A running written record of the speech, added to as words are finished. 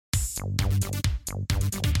Hello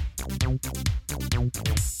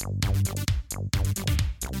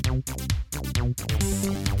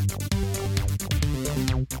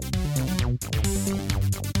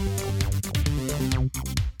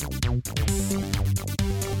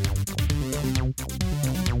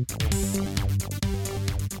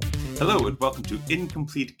and welcome to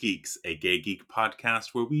Incomplete Geeks, a gay geek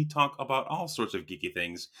podcast where we talk about all sorts of geeky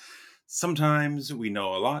things. Sometimes we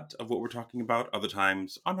know a lot of what we're talking about. Other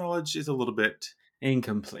times our knowledge is a little bit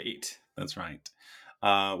incomplete. That's right.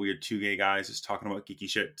 We are two gay guys just talking about geeky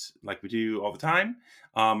shit like we do all the time.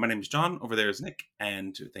 My name is John. Over there is Nick.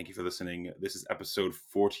 And thank you for listening. This is episode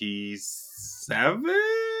 47?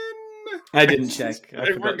 I didn't check. I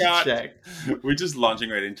forgot to check. We're just launching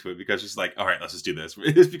right into it because it's like, all right, let's just do this.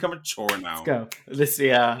 It's become a chore now. Let's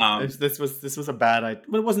go. This was a bad idea.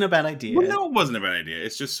 Well, it wasn't a bad idea. Well, no, it wasn't a bad idea.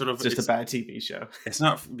 It's just sort of it's a bad TV show. It's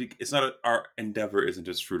not. Our endeavor isn't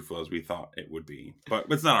as fruitful as we thought it would be, but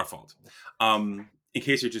it's not our fault. In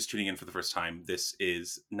case you're just tuning in for the first time, this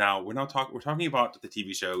is now we're talking about the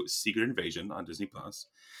TV show Secret Invasion on Disney Plus.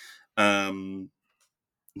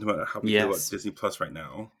 No matter how we feel about Disney Plus right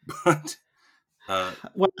now, but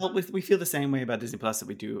well, we feel the same way about Disney Plus that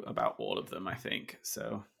we do about all of them. I think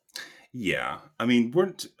so. Yeah,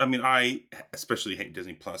 I especially hate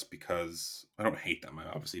Disney Plus because I don't hate them. I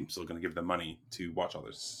obviously am still going to give them money to watch all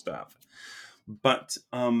their stuff, but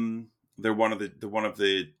they're one of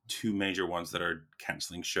the two major ones that are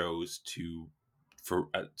canceling shows to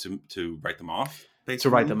write them off. Basically.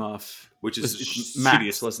 To write them off, which is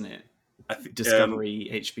Max, wasn't it? I think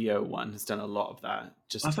Discovery HBO one has done a lot of that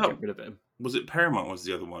just to get rid of it. Was it Paramount was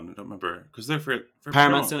the other one? I don't remember because they're for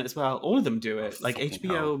Paramount's doing it as well. All of them do it. Like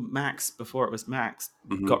HBO Max before it was Max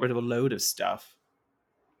got rid of a load of stuff.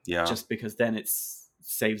 Yeah, just because then it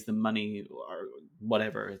saves them money or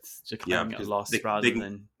whatever. It's just claiming a loss rather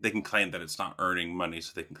than they can claim that it's not earning money,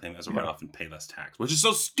 so they can claim it as a write-off and pay less tax, which is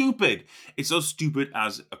so stupid. It's so stupid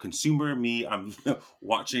as a consumer. I'm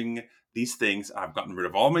watching these things. I've gotten rid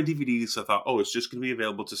of all my DVDs. So I thought, it's just going to be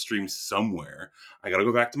available to stream somewhere. I got to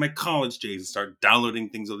go back to my college days and start downloading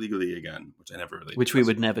things illegally again, which I never really. Which we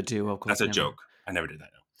would never do. Of course, that's a joke. I never did that.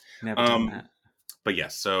 No. Never done that. But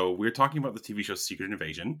yes, so we're talking about the TV show Secret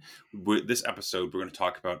Invasion. This episode, we're going to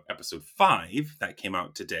talk about episode 5 that came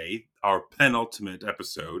out today, our penultimate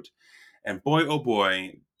episode. And boy, oh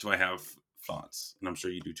boy, do I have thoughts. And I'm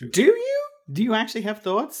sure you do too. Do you? Do you actually have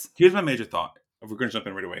thoughts? Here's my major thought. We're going to jump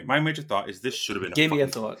in right away. My major thought is this should have been Give me your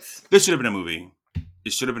thoughts. This should have been a movie.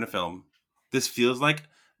 It should have been a film. It feels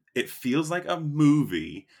like a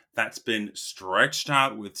movie that's been stretched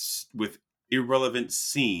out with irrelevant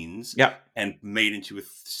scenes and made into a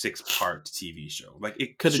 6-part TV show. Like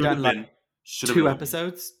it could have done like 2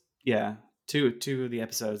 episodes. Yeah. Two of the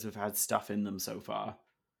episodes have had stuff in them so far.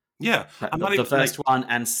 Yeah. The first one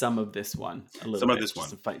and some of this one. A little bit. This one.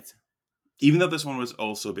 Even though this one was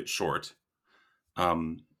also a bit short,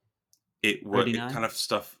 it kind of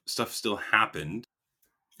stuff still happened,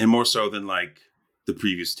 and more so than like the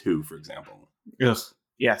previous 2, for example. Ugh.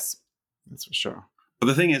 Yes, that's for sure. But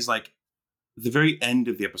the thing is, like, the very end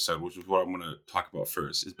of the episode, which is what I'm going to talk about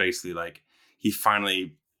first, is basically like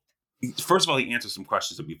first of all, he answers some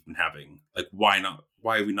questions that we've been having, like why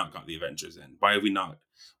have we not got the Avengers in?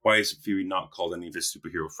 Why is Fury not called any of his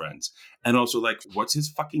superhero friends? And also, like, what's his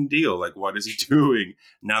fucking deal? Like, what is he doing?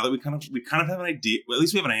 Now that we kind of have an idea, well, at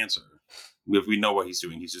least we have an answer. We know what he's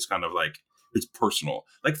doing. He's just kind of like, it's personal.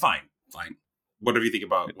 Like, fine. Whatever you think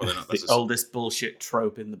about whether or not that's the oldest bullshit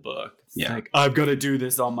trope in the book. It's like, I've got to do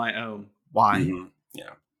this on my own. Why? Mm-hmm.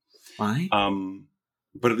 Yeah. Why?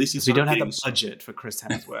 But at least we don't have the budget for Chris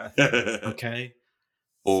Hemsworth. Okay.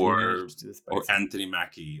 Or Anthony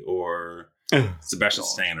Mackie or Sebastian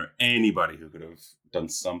Stan or anybody who could have done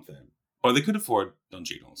something. Or they could afford Don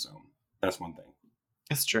Cheadle, so that's one thing.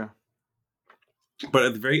 That's true. But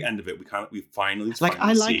at the very end of it, we finally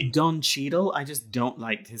I like Don Cheadle. I just don't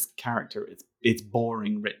like his character. It's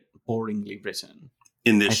boringly written.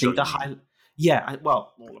 In this show,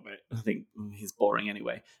 all of it. I think he's boring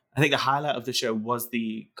anyway. I think the highlight of the show was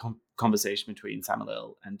the conversation between Samuel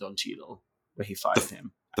L. and Don Cheadle, where he fired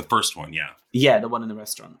him. The first one, yeah. Yeah, the one in the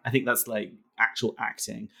restaurant. I think that's like actual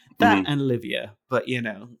acting. That and Olivia. But,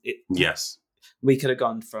 yes. We could have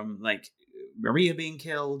gone from like Maria being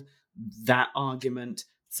killed, that argument,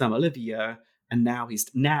 some Olivia, and now he's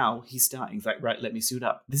starting. He's like, right, let me suit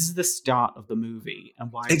up. This is the start of the movie.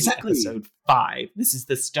 And why exactly episode 5? This is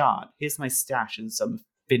the start. Here's my stash and some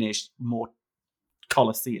finished more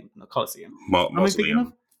Colosseum.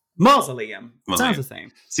 Mausoleum. Sounds the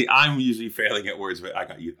same. See, I'm usually failing at words, but I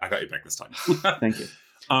got you back this time. Thank you.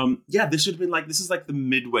 Yeah, this should have been like, this is like the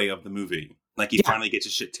midway of the movie. Like, he Yeah. finally gets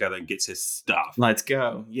his shit together and gets his stuff. Let's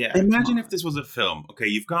go. Yeah. Imagine if this was a film. Okay,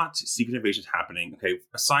 you've got secret invasions happening. Okay,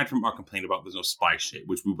 aside from our complaint about there's no spy shit,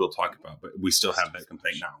 which we will talk about, but we still have that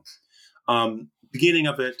complaint now. Beginning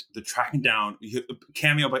of it, the tracking down,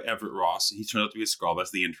 cameo by Everett Ross. He turns out to be a Skrull.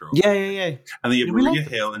 That's the intro. Yeah. And then you have Maria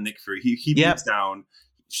Hill and Nick Fury. He beats down.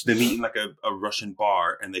 They meet in like a Russian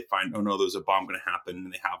bar, and they find, oh no, there's a bomb going to happen,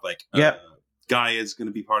 and they have like, Guy is going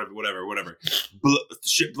to be part of it. Whatever.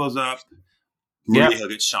 Shit blows up. Maria Hill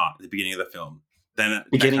gets shot at the beginning of the film. Then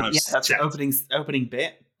that's the opening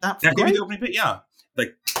bit. That could be the opening bit, yeah.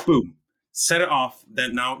 Like, boom, set it off.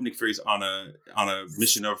 Then now Nick Fury's on a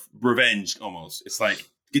mission of revenge. Almost, it's like,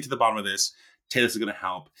 get to the bottom of this. Talos is going to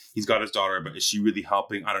help. He's got his daughter, but is she really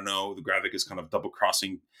helping? I don't know. The Gravik is kind of double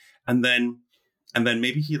crossing, and then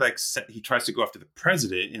maybe he he tries to go after the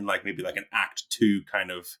president in like maybe like an Act 2 kind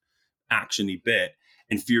of actiony bit,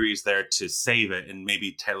 and Fury is there to save it, and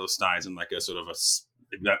maybe Talos dies in like a sort of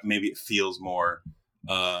maybe it feels more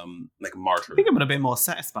like a martyr. I think it would have been more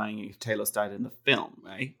satisfying if Talos died in the film,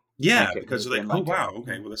 right? Yeah, like because you're like, oh wow,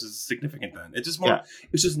 okay, well this is significant then. It's just more,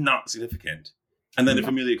 it's just not significant. And then if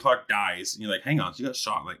Emilia Clarke dies, and you're like, hang on, she got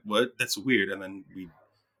shot. Like, what? That's weird. And then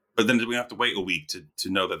we have to wait a week to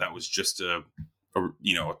know that was just a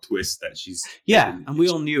twist that she's and we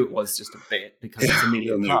all knew it was just a bit because it's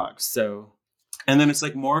Emilia Clarke. So. And then it's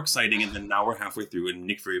like more exciting, and then now we're halfway through, and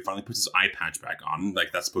Nick Fury finally puts his eye patch back on.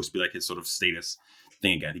 Like, that's supposed to be like his sort of status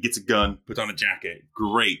thing again. He gets a gun, puts on a jacket.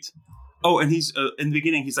 Great. Oh, and he's in the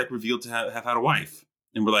beginning, he's like revealed to have had a wife,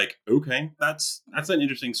 and we're like, okay, that's an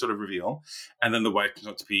interesting sort of reveal. And then the wife turns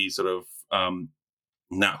out to be sort of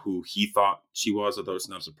not who he thought she was, although it's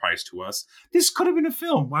not a surprise to us. This could have been a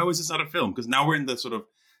film. Why was this not a film? Because now we're in the sort of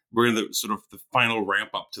the final ramp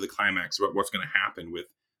up to the climax about what's going to happen with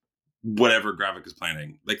whatever Gravik is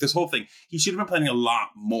planning. Like, this whole thing, he should have been planning a lot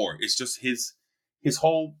more. It's just his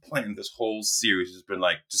whole plan, this whole series has been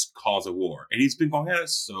like, just cause a war. And he's been going at it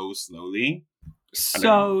so slowly.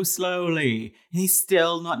 So slowly. And he's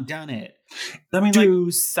still not done it. I mean,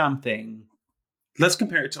 do something. Let's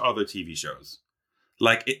compare it to other TV shows.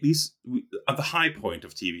 Like, at least at the high point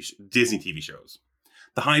of Disney TV shows,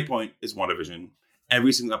 the high point is WandaVision.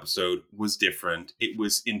 Every single episode was different. It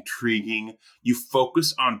was intriguing. You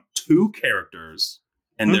focus on two characters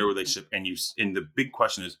and their relationship, and the big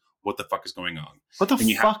question is, what the fuck is going on? What the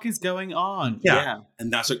fuck is going on? Yeah.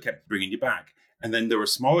 And that's what kept bringing you back. And then there were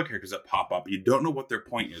smaller characters that pop up. You don't know what their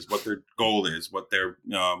point is, what their goal is, what they're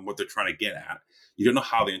trying to get at. You don't know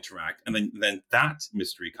how they interact. And then that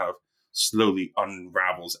mystery kind of slowly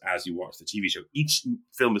unravels as you watch the TV show. Each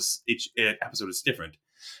episode is different.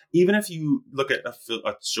 Even if you look at a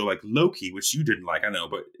show like Loki, which you didn't like, I know,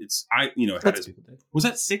 but was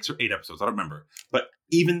that 6 or 8 episodes? I don't remember. But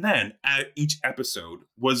even then, each episode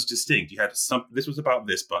was distinct. You had this was about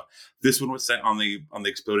this, but this one was set on the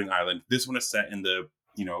exploding island. This one is set in the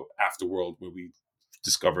afterworld where we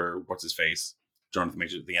discover what's his face, Jonathan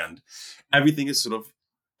Majors at the end. Everything is sort of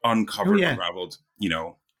uncovered, unraveled.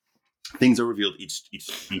 Things are revealed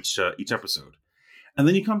each episode, and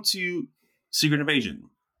then you come to Secret Invasion,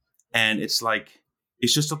 and it's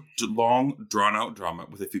just a long, drawn-out drama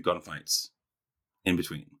with a few gunfights in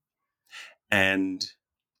between, and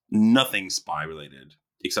nothing spy-related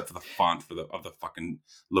except for the font of the fucking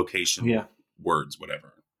location, words,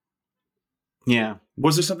 whatever. Yeah.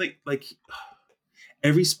 Was there something like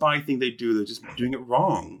every spy thing they do, they're just doing it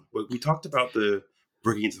wrong? We talked about the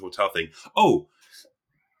breaking into the hotel thing. Oh,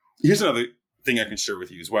 here's another thing I can share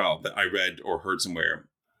with you as well that I read or heard somewhere.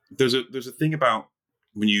 There's a thing about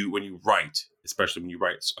when you write, especially when you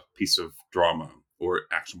write a piece of drama or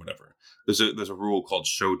action, whatever. There's a rule called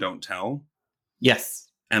show don't tell. Yes,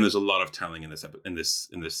 and there's a lot of telling in this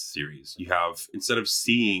series. You have, instead of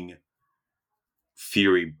seeing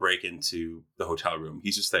Fury break into the hotel room,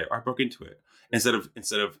 he's just there. I broke into it. Instead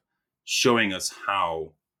of showing us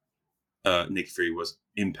how Nick Fury was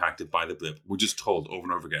impacted by the blip, we're just told over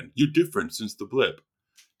and over again, "You're different since the blip."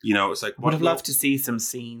 It's like, would have loved to see some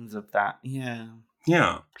scenes of that. Yeah.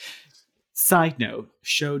 Side note,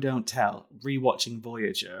 show don't tell. Rewatching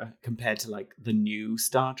Voyager compared to like the new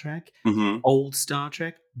Star Trek, old Star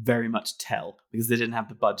Trek, very much tell because they didn't have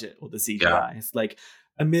the budget or the CGI. Yeah. It's like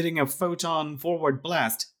emitting a photon forward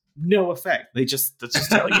blast, no effect. They just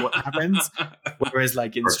tell you what happens. Whereas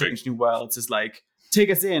like in Strange New Worlds, it's like, take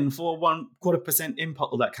us in for 0.25% impulse,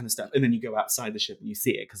 all that kind of stuff. And then you go outside the ship and you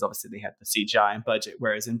see it because obviously they had the CGI and budget.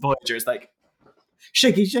 Whereas in Voyager, it's like,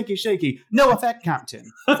 shaky, shaky, shaky. No effect, Captain.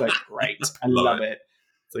 It's like, great. I love it.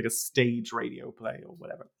 It's like a stage radio play or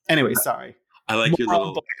whatever. Anyway, sorry. I like your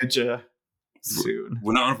little... Voyager. soon.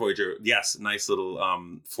 We're not on Voyager. Yes, nice little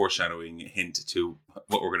foreshadowing hint to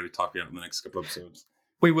what we're going to be talking about in the next couple episodes.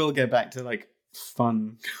 We will get back to like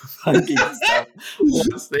fun geek stuff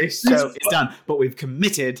once this show is done. But we've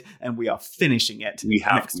committed, and we are finishing it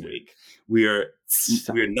next week. We are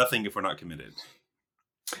nothing if we're not committed.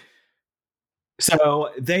 So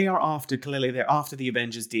they're after the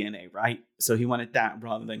Avengers DNA, right? So he wanted that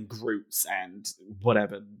rather than Groot's and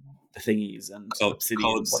whatever the thingies and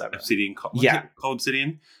Obsidian, whatever. Call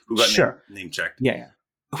Obsidian, who got name checked. Yeah.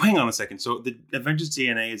 Hang on a second. So the Avengers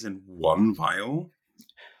DNA is in one vial?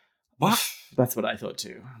 What? That's what I thought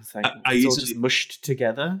too. It's like it's all just mushed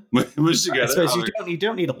together. Mushed together. I suppose you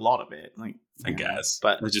don't need a lot of it. Like I guess,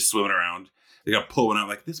 but they're just swimming around. They got to pull one out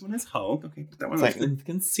like, this one is Hulk. Okay, put that one. Like, you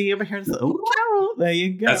can see over here. Oh, Carol, there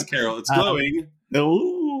you go. That's Carol. It's glowing.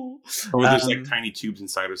 Oh, or there's like tiny tubes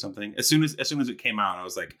inside or something. As soon as it came out, I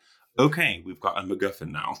was like, okay, we've got a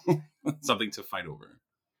MacGuffin now, something to fight over.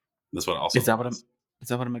 That's what also is that what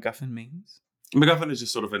a MacGuffin means? MacGuffin is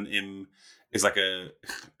just sort of it's like a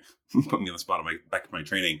put me on the spot back of my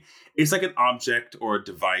training. It's like an object or a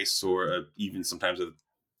device or even sometimes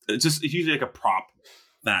it's usually like a prop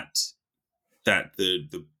that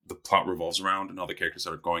the plot revolves around and all the characters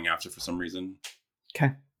are going after for some reason.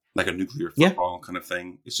 Okay. Like a nuclear football kind of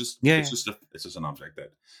thing. It's just it's just an object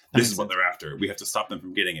that this is what they're after. We have to stop them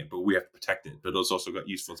from getting it, but we have to protect it. But it's also got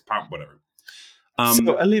useful power, whatever.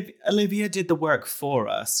 So Olivia did the work for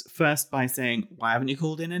us first by saying, "Why haven't you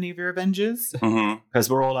called in any of your Avengers?" Because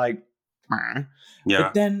we're all like, meh. Yeah.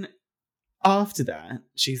 But then after that,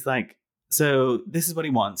 she's like, so this is what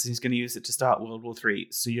he wants, and he's going to use it to start World War III.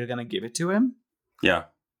 So you're going to give it to him? Yeah.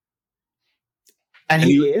 And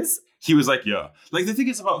he is? He was like, yeah. Like, the thing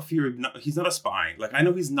is about Fury, he's not a spy. Like, I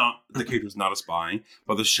know he's not, the character's not a spy,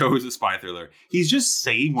 but the show is a spy thriller. He's just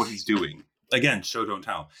saying what he's doing. Again, show, don't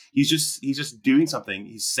tell. He's just doing something.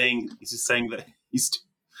 He's just saying that he's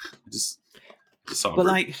just but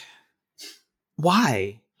like,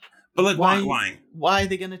 why? But like, why? Why are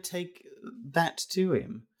they going to take that to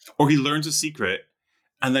him? Or he learns a secret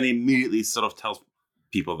and then he immediately sort of tells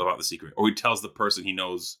people about the secret. Or he tells the person he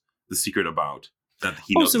knows the secret about that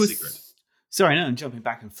he knows the secret. Sorry, no, I'm jumping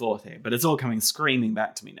back and forth here, but it's all coming screaming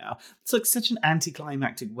back to me now. It's like such an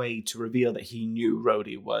anticlimactic way to reveal that he knew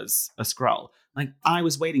Rhodey was a Skrull. Like, I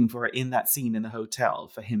was waiting for it in that scene in the hotel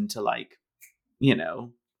for him to, like, you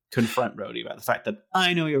know, confront Rhodey about the fact that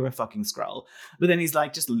I know you're a fucking Skrull. But then he's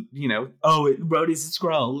like, just, you know, Rhodey's a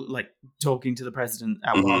Skrull, like talking to the president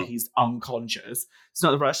while he's unconscious. It's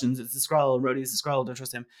not the Russians, it's the Skrull. Rhodey's a Skrull, don't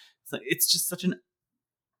trust him. It's just such an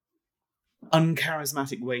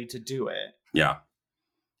uncharismatic way to do it. Yeah.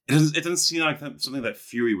 It doesn't seem like something that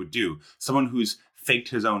Fury would do. Someone who's faked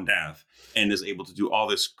his own death and is able to do all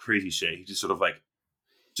this crazy shit. He just sort of like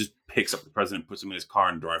just picks up the president, puts him in his car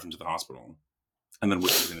and drives him to the hospital. And then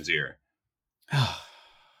whispers in his ear.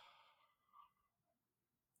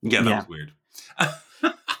 Yeah, that was weird.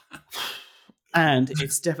 And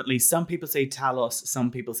it's definitely, some people say Talos,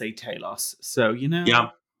 some people say Talos. So, you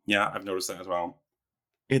know. Yeah, I've noticed that as well.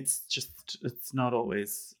 It's not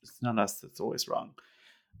us that's always wrong.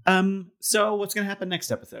 So what's going to happen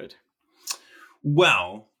next episode?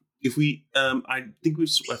 Well, if we, I think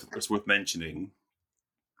it's worth mentioning,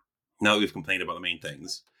 now that we've complained about the main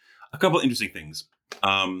things, a couple of interesting things.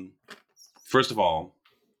 First of all,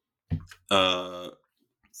 the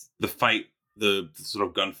fight, the sort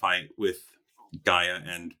of gunfight with Gaia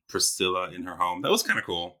and Priscilla in her home, that was kind of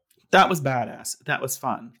cool. That was badass. That was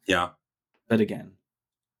fun. Yeah. But again,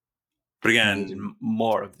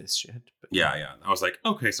 more of this shit. But yeah. I was like,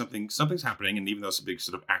 okay, something's happening, and even though it's a big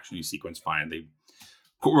sort of action-y sequence, fine, they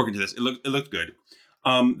put work into this. It looked good.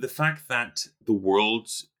 The fact that the world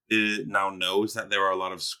now knows that there are a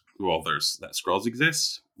lot of that Skrulls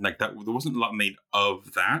exist, like that, there wasn't a lot made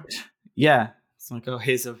of that. Yeah, it's like, oh,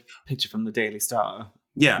 here's a picture from the Daily Star.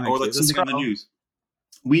 Yeah, or like something on the news.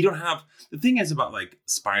 We don't have, the thing is about like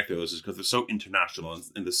spy thrillers is because they're so international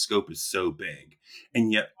and the scope is so big,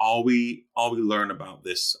 and yet all we learn about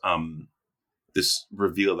this this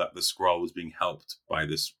reveal that the Skrull was being helped by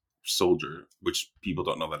this soldier, which people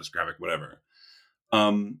don't know that is Gravik, whatever,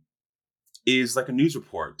 is like a news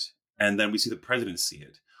report, and then we see the president see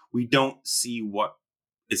it. We don't see what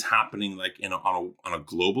is happening like on a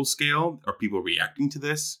global scale. Are people reacting to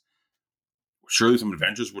this? Surely some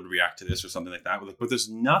Avengers would react to this or something like that. But there's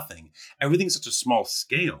nothing. Everything's such a small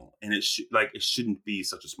scale, and it shouldn't be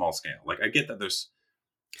such a small scale. Like, I get that there's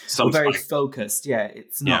some very focused. Yeah,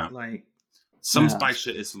 it's not like some spy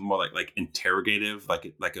shit is more like interrogative,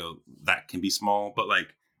 that can be small. But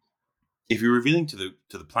like, if you're revealing to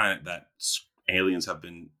the planet that aliens have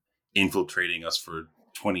been infiltrating us for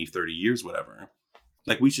 20, 30 years, whatever.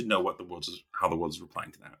 Like, we should know how the world is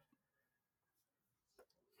replying to that.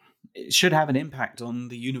 It should have an impact on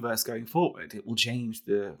the universe going forward. It will change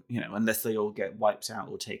unless they all get wiped out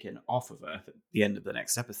or taken off of Earth at the end of the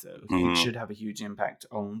next episode. It should have a huge impact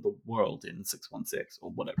on the world in 616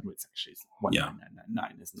 or whatever. It's actually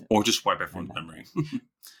 19999, isn't it? Or just wipe everyone's memory.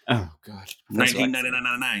 Oh, God.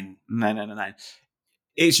 1999. 999.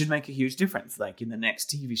 It should make a huge difference. Like in the next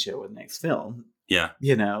TV show or the next film,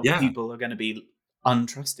 people are going to be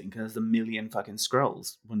untrusting because there's a million fucking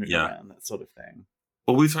Skrulls wandering around, that sort of thing.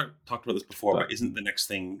 Well, we've talked about this before, but isn't the next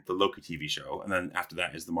thing the Loki TV show? And then after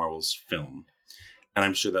that is the Marvel's film. And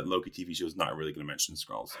I'm sure that Loki TV show is not really going to mention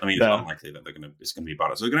Skrulls. I mean, it's unlikely that it's going to be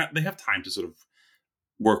about it. So they have time to sort of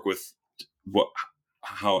work with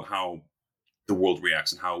how the world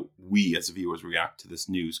reacts and how we as viewers react to this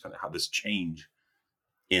news, kind of how this change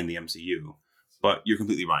in the MCU. But you're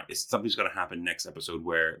completely right. Something's going to happen next episode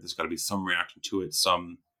where there's got to be some reaction to it,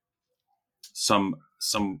 some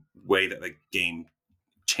way that the game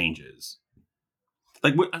changes,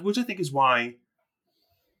 which I think is why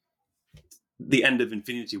the end of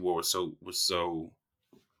Infinity War was so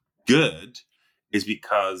good, is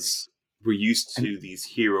because we're used to these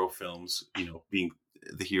hero films, being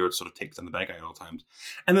the hero sort of takes on the bad guy at all times,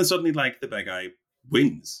 and then suddenly the bad guy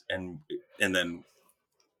wins, and then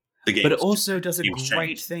the game. But it also does a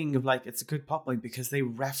great thing of it's a good pop point because they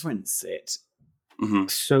reference it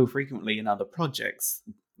so frequently in other projects.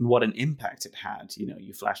 What an impact it had.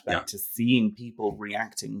 You flash back to seeing people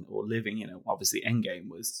reacting or living, obviously Endgame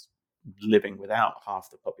was living without half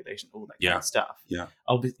the population, all that kind of stuff. Yeah.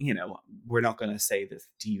 We're not going to say this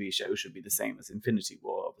TV show should be the same as Infinity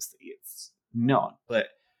War. Obviously it's not, but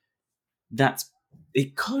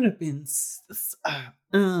it could have been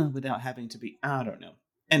without having to be, I don't know.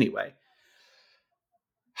 Anyway,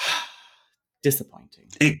 disappointing.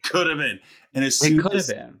 It could have been. And it could have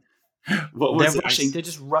been. They're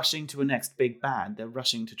just rushing to a next big bad. They're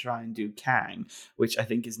rushing to try and do Kang, which I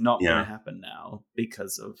think is not going to happen now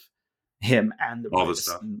because of him and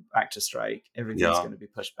the actor strike. Everything's going to be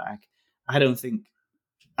pushed back. I don't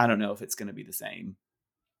know if it's going to be the same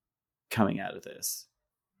coming out of this.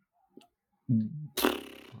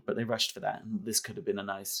 But they rushed for that, and this could have been a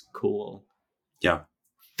nice, cool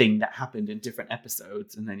thing that happened in different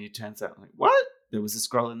episodes, and then it turns out what? There was a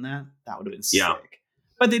Skrull in there? That would have been sick.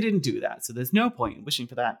 But they didn't do that, so there's no point in wishing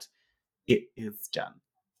for that. It is done.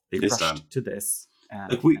 They rushed to this.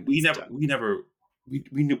 We know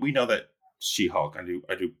that She-Hulk. I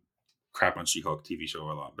do crap on She-Hulk TV show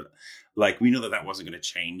a lot, but we know that wasn't going to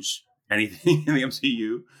change anything in the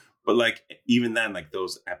MCU. But even then,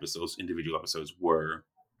 those episodes, individual episodes, were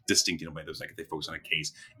distinct in a way. There was they focused on a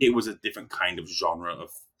case. It was a different kind of genre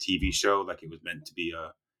of TV show. It was meant to be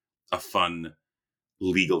a fun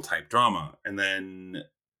legal type drama, and then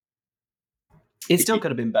it still could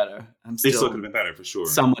have been better. It still could have been better for sure.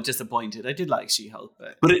 Somewhat disappointed. I did like She-Hulk,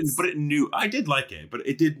 but it knew. I did like it, but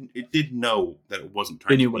it did know that it wasn't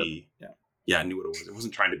trying to be. I knew what it was. It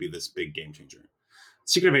wasn't trying to be this big game changer.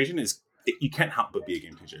 Secret Invasion you can't help but be a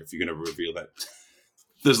game changer if you're going to reveal that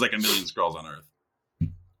there's a million Skrulls on Earth.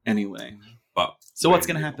 Anyway, so what's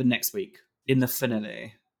going to happen next week in the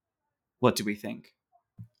finale? What do we think?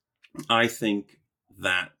 I think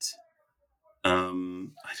that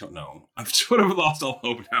I don't know. I've sort of lost all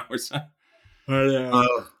hope now.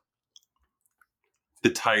 The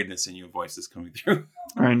tiredness in your voice is coming through.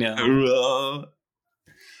 I know.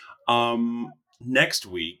 Next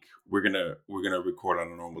week we're gonna record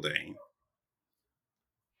on a normal day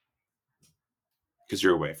because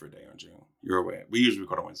you're away for a day, aren't you? You're away. We usually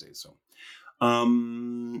record on Wednesdays,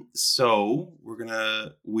 so we're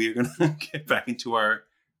gonna get back into our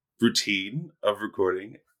routine of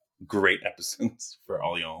recording great episodes for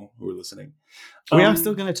all y'all who are listening. We are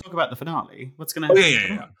still going to talk about the finale. What's going to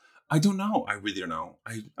happen? Yeah. I don't know. I really don't know.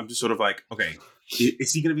 I'm just sort of okay,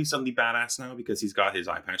 is he going to be suddenly badass now because he's got his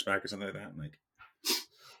eye patch back or something like that?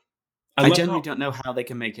 I generally don't know how they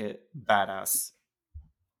can make it badass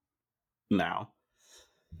now.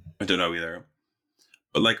 I don't know either.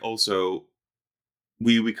 But also,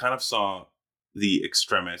 we kind of saw the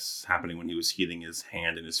extremis happening when he was healing his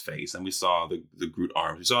hand and his face, and we saw the Groot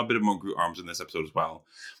arms. We saw a bit more Groot arms in this episode as well.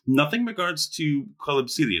 Nothing in regards to Cull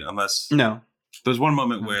Obsidian, unless there's one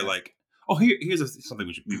moment where here's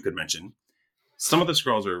something we could mention. Some of the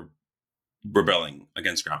Skrulls are rebelling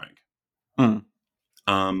against Gravik.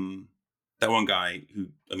 That one guy who,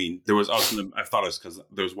 there was also I thought it was because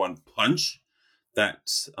there was one punch that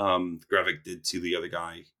Gravik did to the other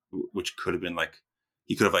guy, which could have been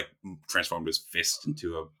he could have like transformed his fist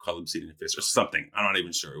into a club obsidian fist or something. I'm not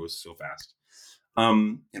even sure. It was so fast.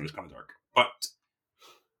 It was kind of dark. But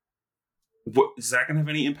what is that going to have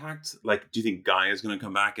any impact? Like, do you think Gaia is going to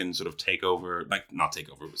come back and sort of take over? Like, not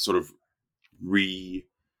take over, but sort of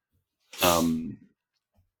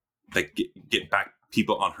like get back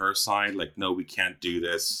people on her side? Like, no, we can't do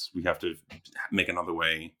this. We have to make another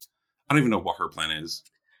way. I don't even know what her plan is.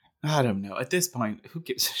 I don't know. At this point, who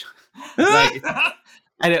gives a shit? Like,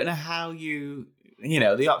 I don't know how you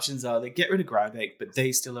know, the options are they get rid of Gravik, but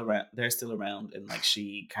they're still around, and like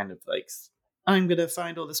she kind of like, I'm gonna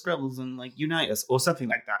find all the Skrulls and like unite us or something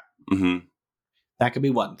like that. Mm-hmm. That could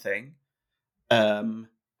be one thing.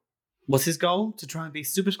 What's his goal? To try and be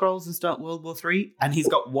Super Skrulls and start World War III? And he's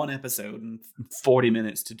got 1 episode and 40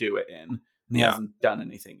 minutes to do it in. And he hasn't done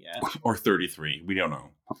anything yet. Or 33. We don't know.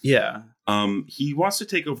 Yeah. He wants to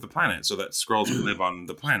take over the planet so that Skrulls can live on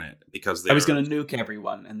the planet because I was going to nuke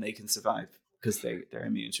everyone and they can survive because they're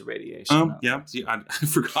immune to radiation. Yeah. See, I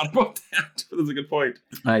forgot about that. That's a good point.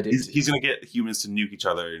 I did. He's going to get humans to nuke each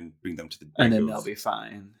other and bring them to the and then they'll be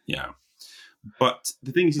fine. Yeah. But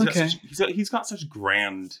the thing is, he's got such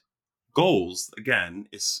grand goals. Again,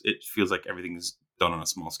 it feels like everything is done on a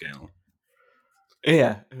small scale.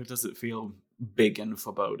 Yeah, it doesn't feel big and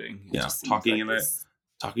foreboding. Talking in a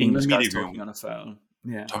meeting room, talking on a phone.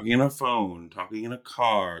 Yeah, talking on a phone, talking in a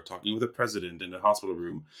car, talking with a president in a hospital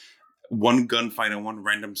room. One gunfight on one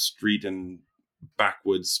random street in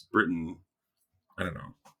backwoods Britain. I don't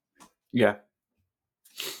know. Yeah.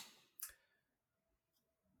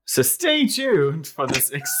 So stay tuned for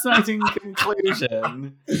this exciting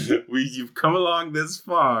conclusion. You've come along this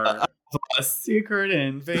far. A Secret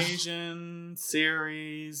Invasion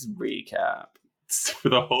series recap for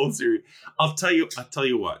the whole series. I'll tell you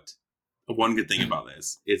what. One good thing about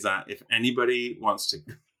this is that if anybody wants to,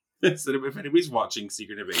 if anybody's watching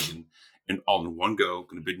Secret Invasion and all in one go,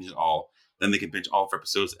 going to binge it all, then they can binge all 4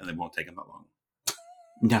 episodes and they won't take them that long.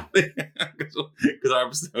 No, because our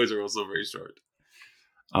episodes are also very short.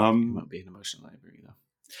 It won't be an emotional labor either.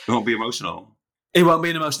 It won't be emotional. It won't be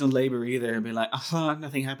an emotional labor either. It'll be like,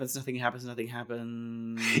 nothing happens. Yeah,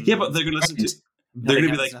 but they're gonna listen to. They're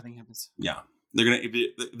gonna be like, nothing happens. Yeah,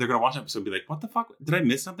 they're gonna watch an episode and be like, what the fuck? Did I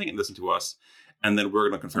miss something? And listen to us, and then we're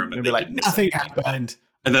gonna confirm that they like nothing happened.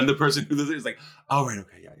 And then the person who listens is like, oh right,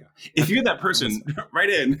 okay, yeah. If you're that person, write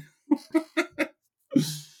in.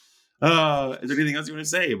 Is there anything else you want to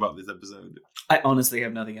say about this episode? I honestly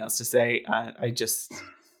have nothing else to say. I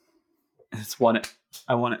want it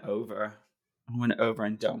over. I want it over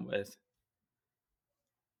and done with.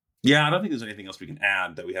 Yeah, I don't think there's anything else we can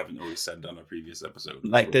add that we haven't already said on a previous episode.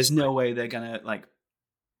 Like, there's no way they're gonna like,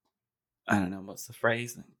 I don't know what's the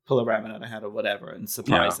phrase, like, pull a rabbit out of a hat or whatever and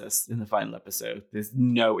surprise us in the final episode. There's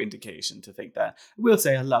no indication to think that. I will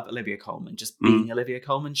say I love Olivia Colman just being Olivia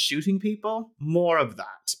Colman, shooting people. More of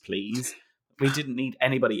that, please. We didn't need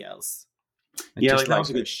anybody else. That was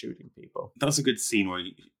a good shooting people. That was a good scene where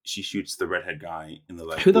she shoots the redhead guy in the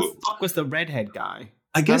leg. Who the fuck was the redhead guy?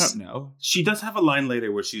 I guess I don't know. She does have a line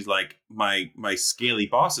later where she's like, "My scaly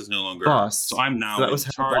boss is no longer boss, so I'm now in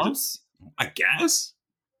charge." Boss? I guess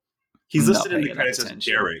he's listed in the credits as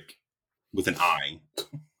Derek with an I,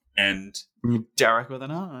 and Derek with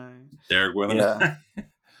an I. Derek with an I.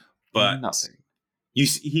 But nothing. You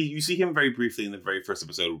see him very briefly in the very first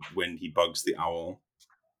episode when he bugs the owl.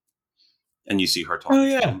 And you see her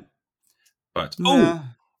talking to him. But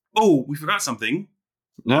we forgot something.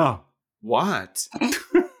 No. What?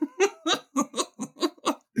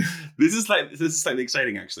 This is slightly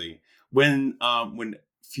exciting actually. When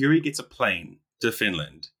Fury gets a plane to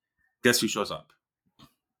Finland, guess who shows up?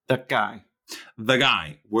 That guy. The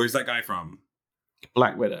guy. Where's that guy from?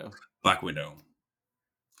 Black Widow. Black Widow.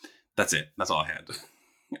 That's it. That's all I had.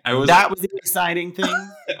 That was the exciting thing.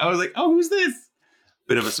 I was like, oh, who's this?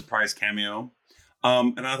 Bit of a surprise cameo.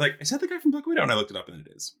 And I was like, is that the guy from Black Widow? And I looked it up and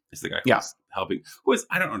it is. It's the guy who's helping.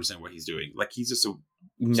 I don't understand what he's doing. Like, he's just so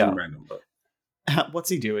random. But what's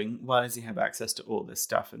he doing? Why does he have access to all this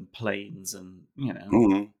stuff and planes and,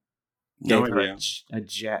 no idea. A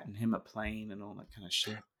jet and him a plane and all that kind of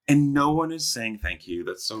shit. And no one is saying thank you.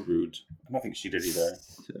 That's so rude. I don't think she did either.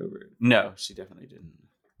 So rude. No, she definitely didn't.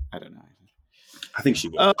 I don't know. I think she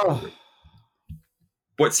will.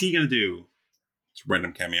 What's he going to do? It's a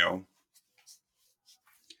random cameo.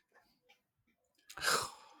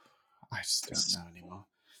 I just don't know anymore.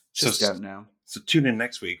 Don't know. So tune in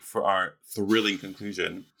next week for our thrilling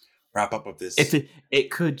conclusion. Wrap up of this.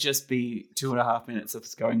 It could just be 2.5 minutes of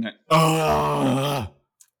us going like,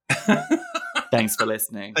 thanks for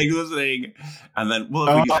listening. Thanks for listening. And then we'll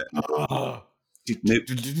do that. That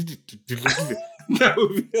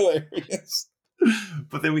would be hilarious.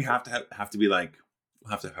 But then we have to be like,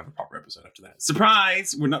 we'll have to have a proper episode after that.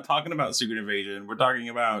 Surprise! We're not talking about Secret Invasion. We're talking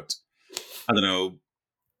about, I don't know,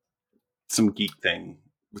 some geek thing.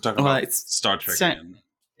 We're talking about it's Star Trek again.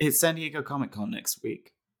 It's San Diego Comic-Con next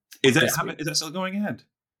week. Is that still going ahead?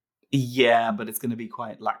 Yeah, but it's going to be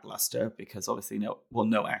quite lackluster because obviously no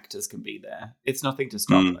actors can be there. It's nothing to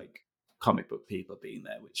stop like comic book people being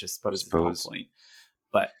there, which I suppose is the whole point.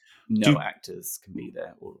 But no actors can be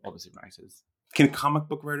there, or obviously writers. Can comic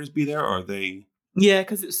book writers be there, or are they? Yeah,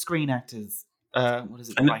 because it's Screen Actors. What is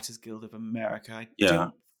it? The Writers Guild of America. I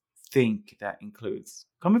don't think that includes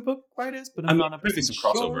comic book writers, but I'm not maybe some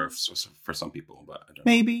crossover for some people, but I don't know.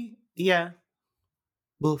 Maybe, yeah.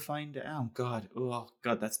 We'll find out. Oh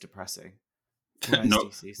God, that's depressing.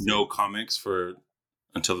 No comics for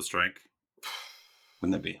until the strike.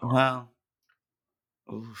 Wouldn't that be hard? Well,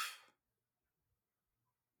 oof.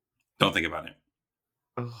 Don't think about it.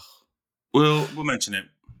 Ugh. We'll mention it.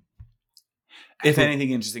 If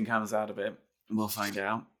anything interesting comes out of it, we'll find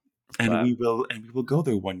out. And we will go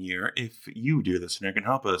there one year if you, dear listener, can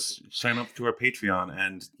help us sign up to our Patreon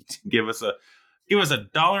and give us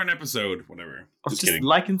 $1 an episode, whatever. Just kidding.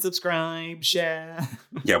 Like and subscribe, share.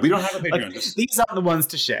 Yeah, we don't have a Patreon. These aren't the ones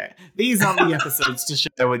to share. These aren't the episodes to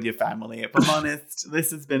share with your family. If I'm honest,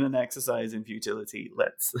 this has been an exercise in futility.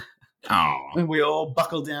 We all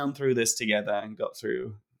buckled down through this together and got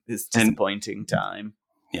through this disappointing time.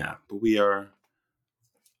 Yeah, but we're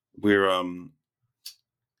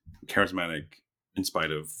charismatic in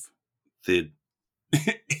spite of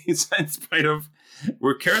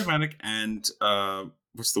we're charismatic and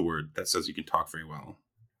what's the word that says you can talk very well?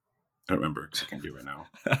 I don't remember because I can't do it right now.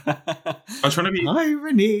 I was trying to be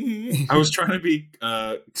irony. I was trying to be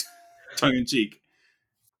tongue in cheek.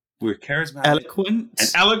 We're charismatic,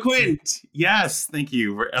 eloquent. Yes, thank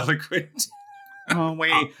you. We're eloquent. Are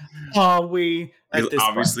we?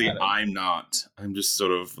 Obviously, I'm not. I'm just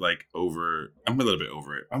sort of like over. I'm a little bit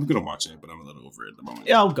over it. I'm gonna watch it, but I'm a little over it at the moment.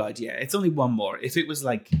 Oh God, yeah. It's only one more. If it was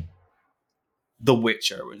like The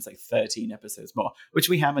Witcher, where it's like 13 episodes more, which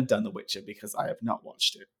we haven't done The Witcher because I have not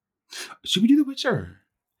watched it. Should we do The Witcher?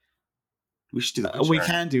 We should do The Witcher. We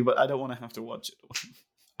can do, but I don't want to have to watch it.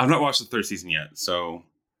 I've not watched the third season yet, so.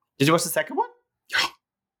 Did you watch the second one? Yeah.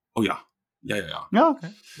 Oh yeah. Yeah. Oh, okay.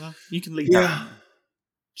 Well, you can leave that.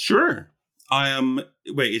 Sure.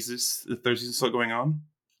 Wait, is this the third season still going on?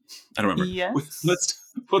 I don't remember. Yes.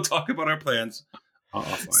 We'll talk about our plans.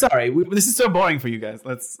 Sorry, this is so boring for you guys.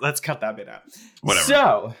 Let's cut that bit out.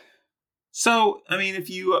 Whatever. So I mean, if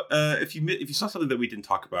you saw something that we didn't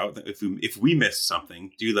talk about, if we missed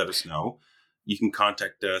something, do let us know. You can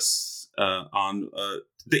contact us on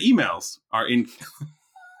the emails are in.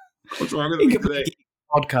 What's wrong with me today?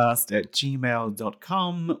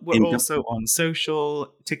 Podcast@gmail.com. We're also on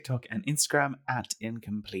social, TikTok and Instagram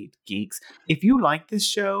 @IncompleteGeeks. If you like this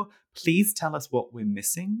show, please tell us what we're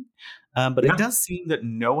missing. But it does seem that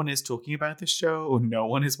no one is talking about this show or no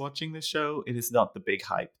one is watching this show. It is not the big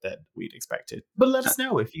hype that we'd expected. But let us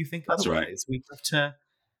know if you think otherwise. We'd love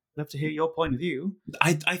to hear your point of view.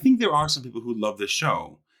 I think there are some people who love this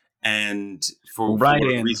show. And for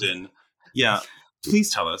whatever reason,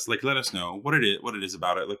 please tell us, let us know what it is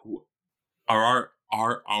about it. Like, are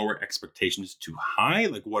our expectations too high?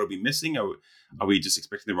 Like, what are we missing? Are we just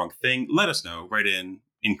expecting the wrong thing? Let us know. Write in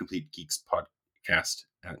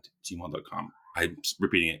incompletegeekspodcast@gmail.com. I'm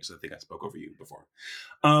repeating it because I think I spoke over you before.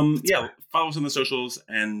 Follow us on the socials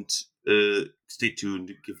and stay tuned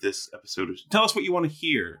to give this episode. Tell us what you want to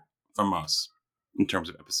hear from us in terms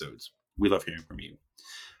of episodes. We love hearing from you.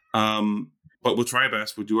 But we'll try our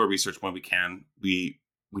best. We'll do our research when we can. We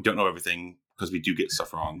don't know everything because we do get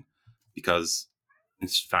stuff wrong. Because, in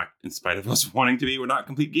fact, in spite of us wanting to be, we're not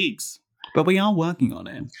complete geeks. But we are working on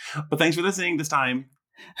it. But thanks for listening this time.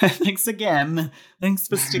 Thanks again. Thanks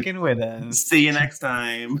for sticking with us. See you next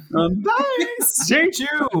time. Bye. Stay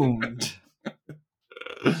tuned.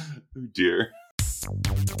 Oh, dear.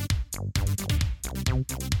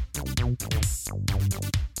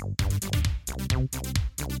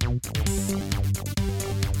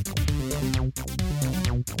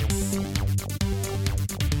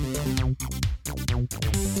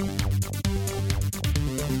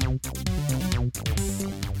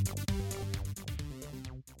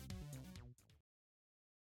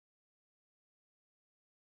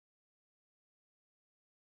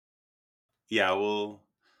 Yeah, well,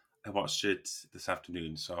 I watched it this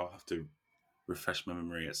afternoon, so I'll have to refresh my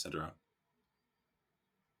memory, etc.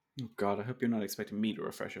 Oh God, I hope you're not expecting me to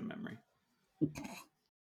refresh your memory.